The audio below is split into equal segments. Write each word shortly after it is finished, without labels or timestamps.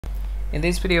In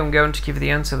this video, I'm going to give you the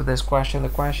answer to this question. The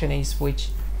question is, which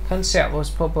concept was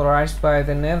popularized by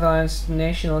the Netherlands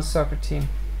national soccer team?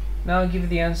 Now I'll give you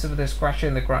the answer to this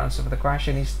question. The answer for the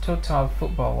question is total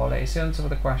football. Well, that is the answer for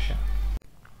the question.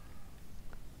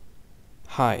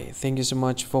 Hi, thank you so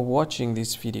much for watching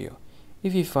this video.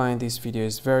 If you find this video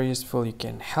is very useful, you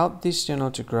can help this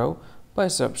channel to grow by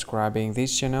subscribing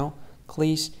this channel.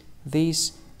 Click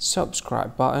this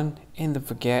subscribe button and don't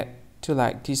forget to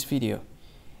like this video.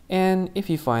 And if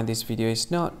you find this video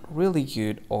is not really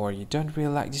good, or you don't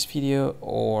really like this video,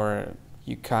 or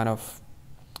you kind of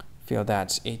feel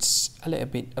that it's a little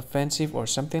bit offensive or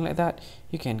something like that,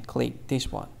 you can click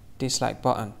this one, dislike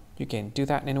button. You can do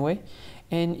that anyway.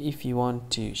 And if you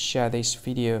want to share this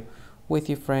video with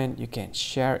your friend, you can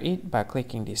share it by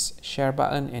clicking this share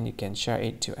button, and you can share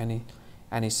it to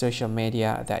any social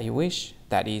media that you wish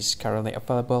that is currently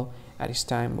available at this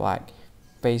time, like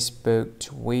Facebook,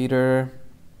 Twitter,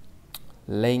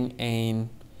 LinkedIn,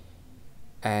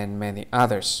 and many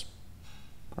others,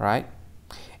 right?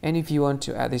 And if you want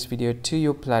to add this video to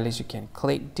your playlist, you can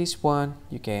click this one.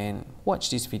 You can watch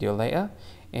this video later,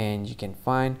 and you can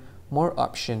find more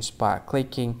options by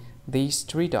clicking these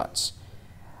three dots.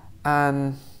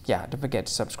 And yeah, don't forget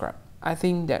to subscribe. I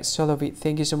think that's all of it.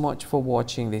 Thank you so much for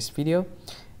watching this video,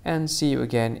 and see you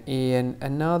again in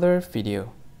another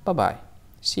video. Bye bye.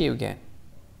 See you again.